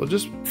messed up, well,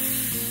 just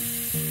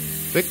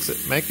fix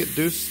it. Make it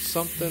do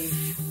something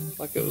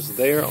like it was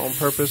there on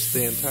purpose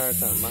the entire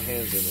time. My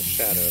hand's in the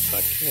shadow, so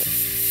I can't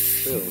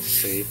really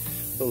see.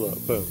 But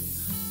look, boom.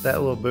 That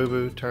little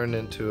boo-boo turned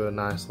into a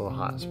nice little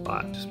hot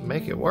spot. Just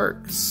make it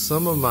work.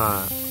 Some of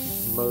my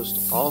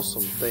most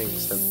awesome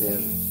things have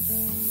been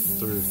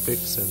through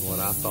fixing what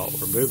I thought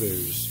were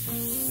boo-boos.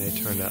 And they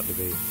turned out to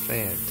be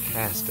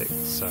fantastic.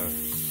 So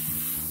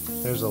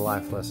there's a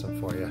life lesson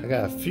for you. I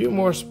got a few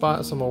more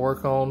spots I'm gonna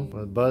work on. I'm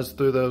gonna buzz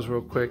through those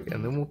real quick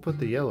and then we'll put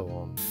the yellow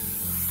on.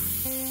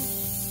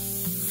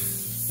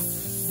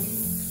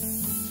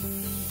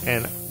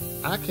 And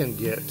I can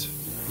get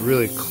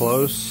really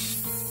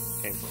close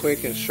and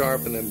quick and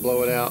sharp and then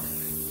blow it out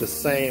the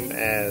same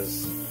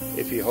as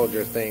if you hold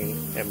your thing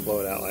and blow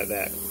it out like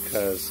that,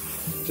 because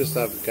just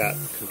I've got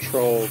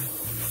control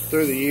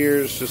through the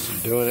years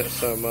just doing it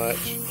so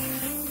much,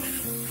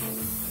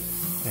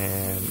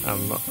 and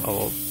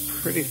I'm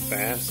pretty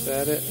fast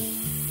at it.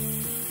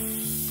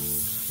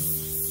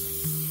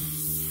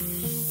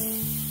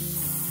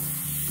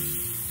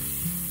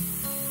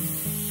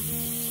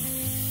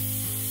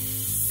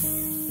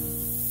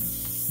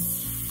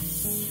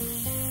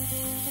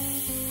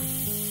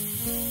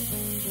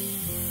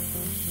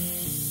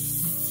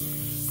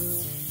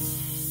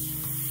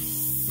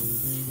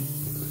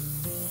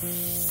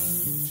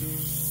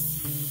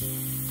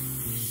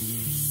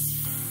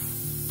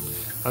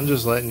 I'm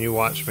just letting you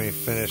watch me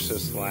finish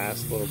this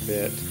last little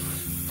bit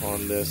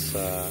on this,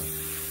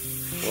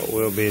 what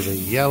will be the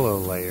yellow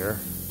layer.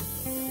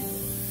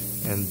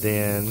 And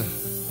then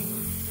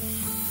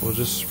we'll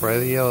just spray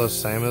the yellow,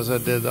 same as I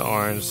did the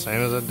orange, same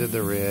as I did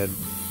the red.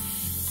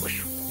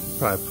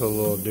 Probably put a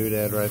little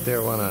doodad right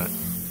there, why not?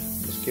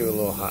 Just give it a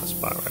little hot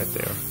spot right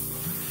there.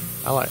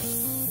 I like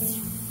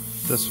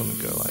this one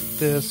to go like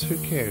this, who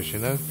cares, you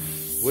know?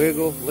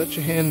 Wiggle, let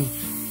your hand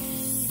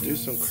do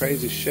some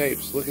crazy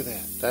shapes. Look at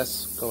that.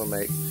 That's gonna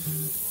make,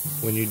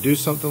 when you do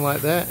something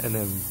like that and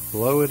then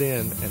blow it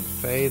in and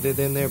fade it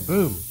in there,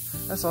 boom.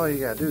 That's all you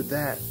gotta do.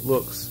 That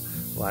looks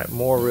like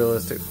more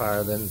realistic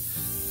fire than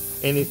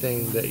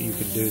anything that you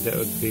could do that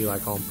would be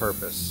like on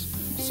purpose.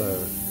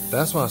 So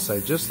that's why I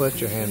say just let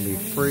your hand be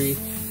free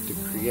to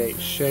create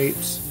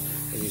shapes,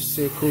 and you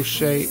see a cool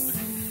shape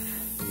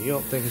and you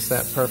don't think it's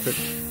that perfect,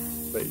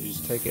 but you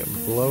just take it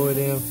and blow it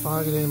in,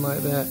 fog it in like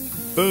that,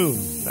 boom.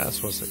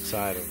 That's what's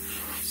exciting.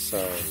 So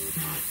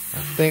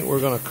I think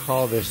we're gonna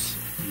call this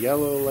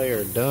yellow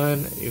layer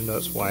done, even though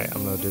it's white.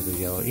 I'm gonna do the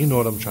yellow. You know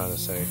what I'm trying to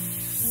say. I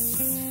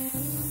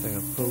think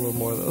I'll put a little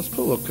more. Let's put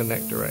a little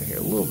connector right here.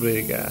 A little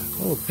bitty guy,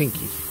 a little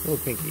pinky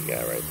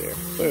guy right there.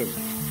 Boom.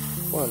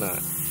 Why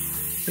not?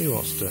 He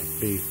wants to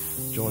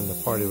join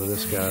the party with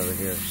this guy over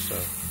here, so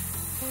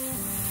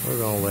we're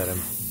gonna let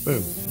him.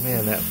 Boom.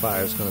 Man, that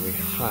fire is gonna be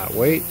hot.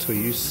 Wait till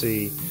you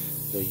see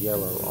the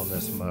yellow on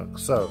this mug.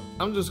 So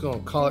I'm just gonna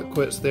call it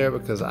quits there,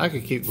 because I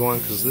could keep going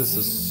because this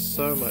is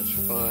so much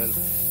fun,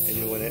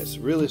 and when it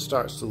really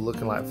starts to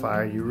looking like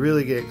fire, you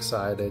really get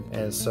excited.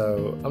 And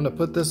so I'm gonna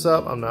put this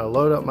up. I'm gonna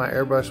load up my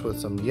airbrush with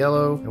some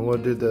yellow, and we'll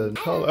do the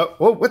color. Oh,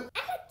 whoa, what? I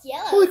like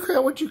yellow. Holy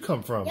crap, where'd you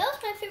come from? Yellow's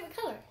my favorite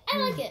color. I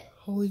like it.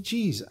 Holy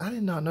jeez, I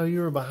did not know you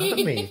were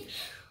behind me.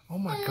 Oh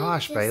my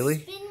gosh,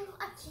 Bailey.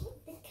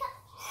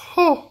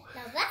 Oh.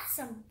 Now that's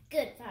some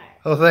good fire.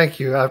 Oh, thank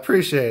you. I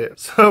appreciate it.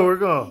 So we're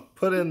gonna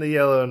put in the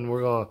yellow, and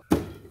we're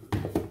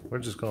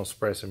just gonna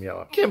spray some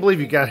yellow. Can't believe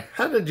you got it.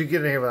 How did you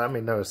get in here without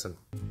me noticing?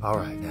 All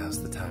right,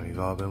 now's the time you've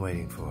all been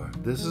waiting for.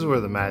 This is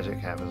where the magic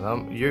happens.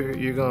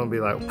 You're gonna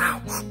be like,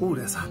 ow, ooh,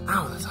 that's hot,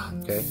 ow, that's hot.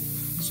 Okay,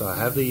 so I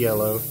have the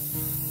yellow,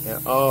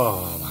 and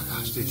oh my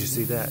gosh, did you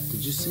see that?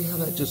 Did you see how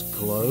that just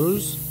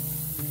glows?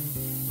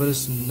 But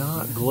it's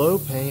not glow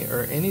paint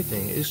or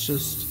anything. It's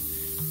just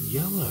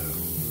yellow.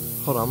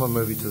 Hold on, I'm gonna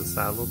move you to the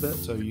side a little bit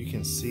so you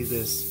can see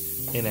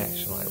this in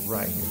action, like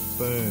right here.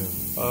 Boom.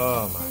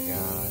 Oh my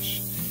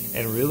gosh.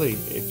 And really,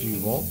 if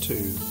you want to,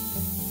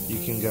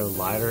 you can go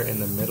lighter in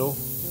the middle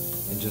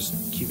and just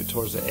keep it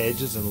towards the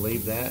edges and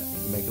leave that,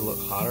 make it look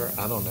hotter.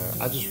 I don't know.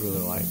 I just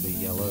really like the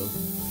yellow.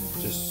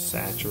 Just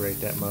saturate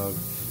that mug.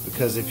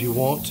 Because if you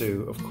want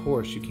to, of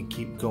course, you can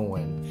keep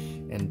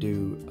going and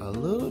do a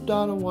little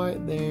dot of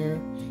white there,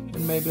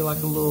 and maybe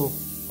like a little,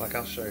 like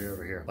I'll show you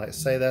over here. Like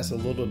say that's a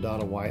little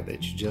dot of white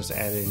that you just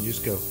added, and you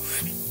just go,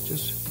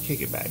 just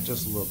kick it back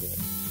just a little bit.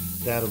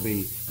 That'll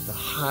be the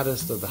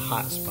hottest of the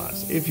hot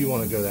spots if you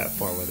want to go that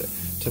far with it.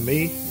 To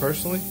me,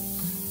 personally,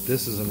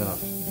 this is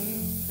enough.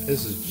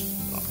 This is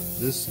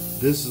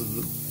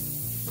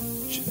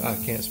I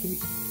can't speak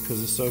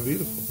because it's so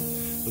beautiful.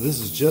 But this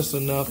is just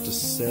enough to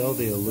sell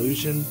the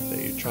illusion that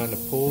you're trying to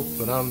pull,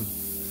 but I'm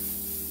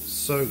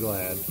so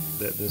glad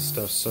that this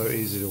stuff's so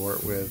easy to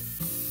work with.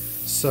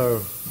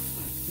 So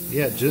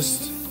yeah,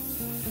 just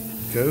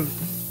go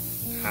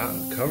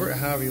cover it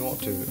however you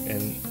want to.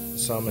 And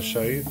so I'm gonna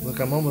show you. Look,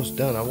 I'm almost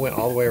done. I went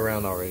all the way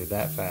around already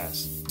that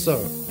fast.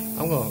 So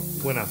I'm gonna,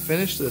 when I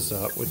finish this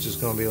up, which is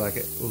gonna be like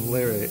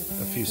literally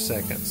a few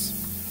seconds,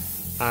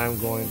 I'm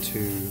going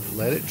to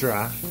let it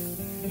dry,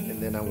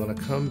 and then I'm gonna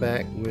come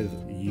back with,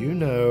 you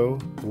know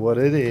what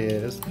it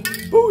is.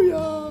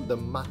 Booyah! The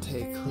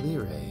mate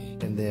clear.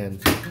 And then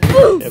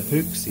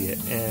epoxy it.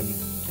 And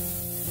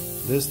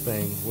this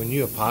thing, when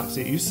you epoxy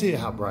it, you see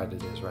how bright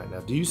it is right now.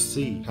 Do you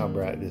see how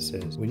bright this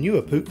is? When you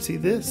epoxy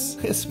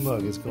this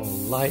mug is gonna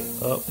light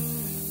up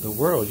the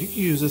world. You can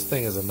use this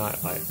thing as a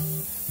nightlight.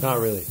 Not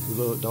really.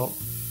 Don't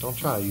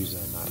try to use it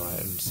as a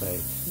nightlight and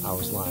say I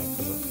was lying,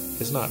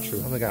 because it's not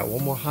true. I only got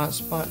one more hot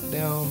spot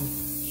down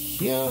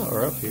here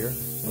or up here.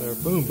 There,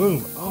 boom,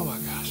 boom. Oh my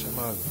gosh, that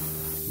mug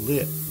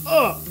lit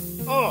up.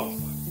 Oh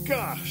my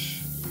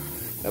gosh,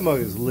 that mug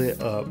is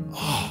lit up.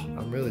 Oh,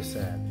 I'm really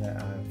sad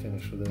that I'm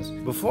finished with this.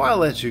 Before I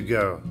let you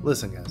go,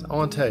 listen guys, I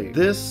want to tell you,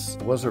 this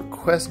was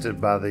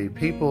requested by the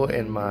people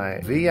in my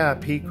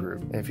VIP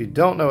group. And if you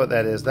don't know what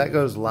that is, that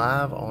goes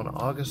live on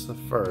August the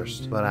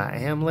 1st. But I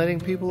am letting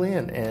people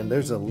in, and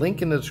there's a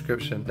link in the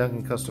description,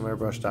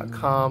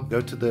 DuncanCustomAirbrush.com. Go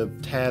to the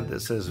tab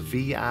that says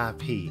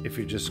VIP. If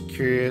you're just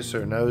curious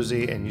or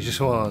nosy and you just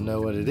want to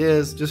know what it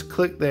is, just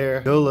click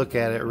there, go look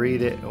at it,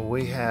 read it, and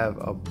we have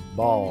a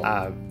ball.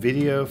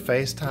 Video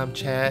FaceTime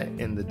chat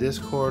in the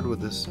Discord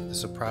with this.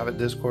 It's a private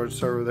Discord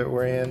server that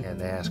we're in, and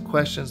they ask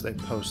questions, they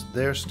post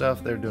their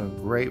stuff. They're doing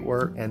great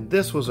work, and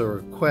this was a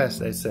request.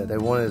 They said they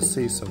wanted to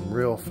see some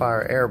real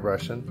fire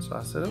airbrushing, so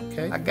I said,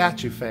 okay, I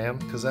got you fam,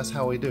 because that's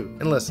how we do.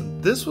 And listen,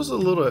 this was a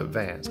little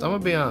advanced. I'm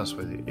gonna be honest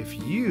with you. If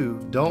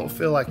you don't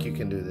feel like you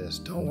can do this,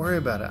 don't worry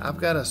about it. I've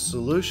got a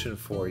solution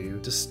for you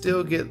to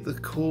still get the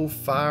cool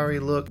fiery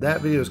look.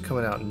 That video is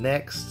coming out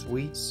next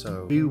week,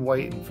 so be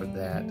waiting for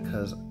that,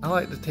 because I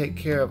like to take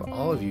care of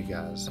all of you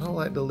guys. I don't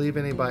like to leave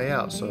anybody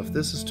out, so if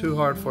this is too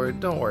hard for you,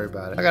 don't worry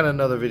about it. I got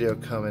another video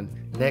coming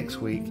next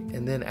week,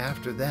 and then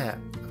after that,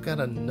 I've got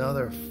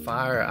another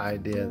fire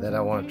idea that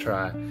I want to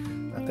try.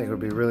 I think it would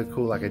be really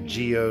cool, like a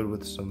geode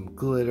with some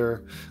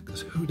glitter,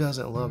 because who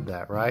doesn't love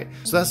that, right?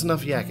 So that's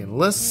enough yakking.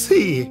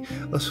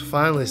 Let's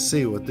finally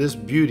see what this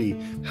beauty,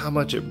 how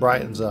much it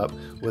brightens up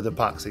with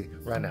epoxy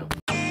right now.